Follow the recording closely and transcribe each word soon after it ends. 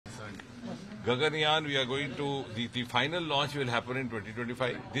Gaganyaan, we are going to, the final launch will happen in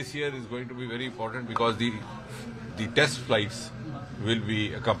 2025. This year is going to be very important because the test flights will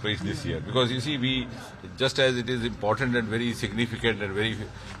be accomplished this year. Because you see, just as it is important and very significant and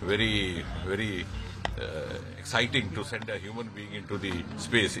very exciting to send a human being into the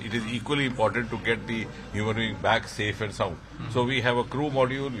space, it is equally important to get the human being back safe and sound. So we have a crew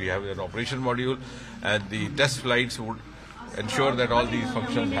module, we have an operation module, and the test flights would ensure that all these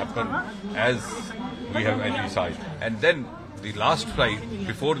functions happen as we have envisaged. And then the last flight,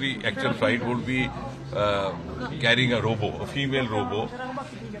 before the actual flight, would be carrying a robo, a female robo,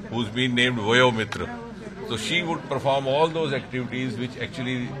 who's been named Voyo Mitra. So she would perform all those activities which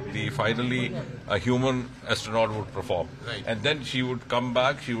actually finally a human astronaut would perform. Right. And then she would come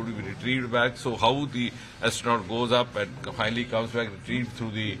back, she would be retrieved back. So how the astronaut goes up and finally comes back, retrieved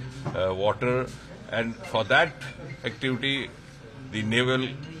through the water. And for that activity, the naval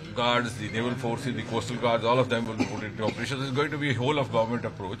guards, the naval forces, the coastal guards, all of them will be put into operation. This is going to be a whole of government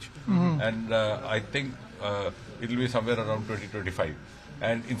approach. And I think it will be somewhere around 2025.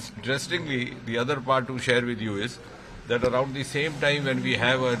 And interestingly, the other part to share with you is that around the same time when we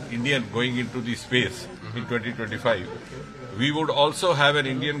have an Indian going into the space in 2025, we would also have an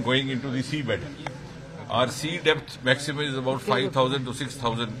Indian going into the seabed. Our sea depth maximum is about 5,000 to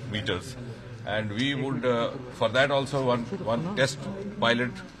 6,000 meters. And we would, for that also, one test pilot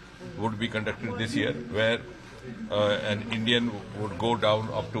would be conducted this year, where an Indian would go down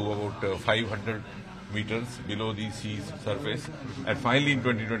up to about 500 meters below the sea surface. And finally, in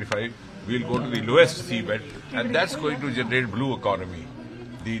 2025, we'll go to the lowest seabed, and that's going to generate blue economy.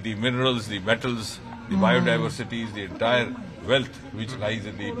 The minerals, the metals, the biodiversity, the entire wealth which lies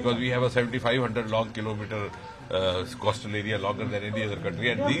in because we have a 7,500 long kilometer coastal area, longer than any other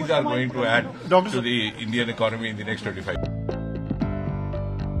country, and these are going to add to the Indian economy in the next 25 years.